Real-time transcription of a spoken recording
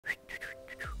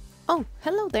Oh,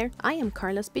 hello there, I am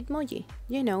Carla's Bitmoji.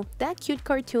 You know, that cute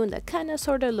cartoon that kinda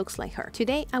sorta looks like her.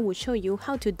 Today I will show you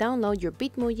how to download your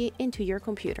Bitmoji into your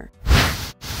computer.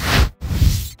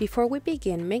 Before we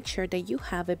begin, make sure that you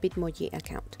have a Bitmoji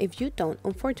account. If you don't,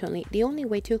 unfortunately, the only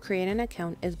way to create an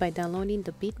account is by downloading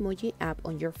the Bitmoji app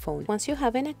on your phone. Once you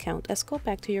have an account, let's go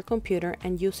back to your computer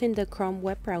and using the Chrome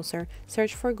web browser,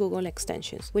 search for Google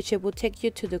extensions, which it will take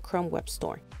you to the Chrome web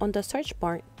store. On the search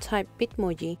bar, type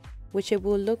Bitmoji, which it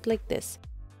will look like this.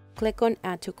 Click on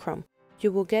Add to Chrome.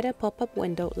 You will get a pop-up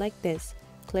window like this.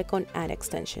 Click on Add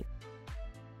Extension.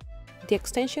 The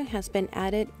extension has been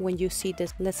added. When you see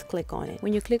this, let's click on it.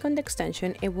 When you click on the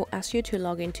extension, it will ask you to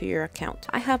log into your account.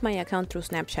 I have my account through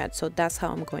Snapchat, so that's how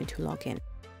I'm going to log in.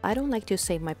 I don't like to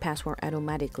save my password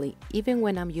automatically, even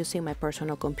when I'm using my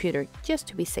personal computer, just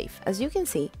to be safe. As you can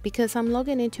see, because I'm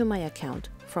logging into my account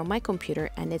from my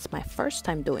computer and it's my first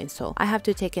time doing so, I have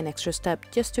to take an extra step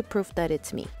just to prove that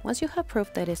it's me. Once you have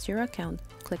proof that it's your account,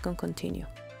 click on Continue.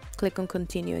 Click on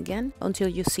Continue again until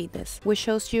you see this, which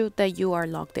shows you that you are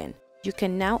logged in. You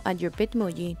can now add your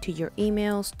Bitmoji to your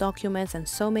emails, documents, and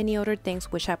so many other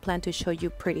things, which I plan to show you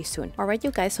pretty soon. Alright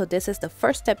you guys, so this is the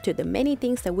first step to the many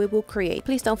things that we will create.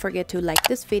 Please don't forget to like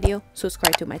this video,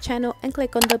 subscribe to my channel, and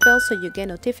click on the bell so you get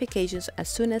notifications as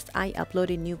soon as I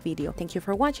upload a new video. Thank you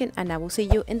for watching, and I will see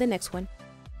you in the next one.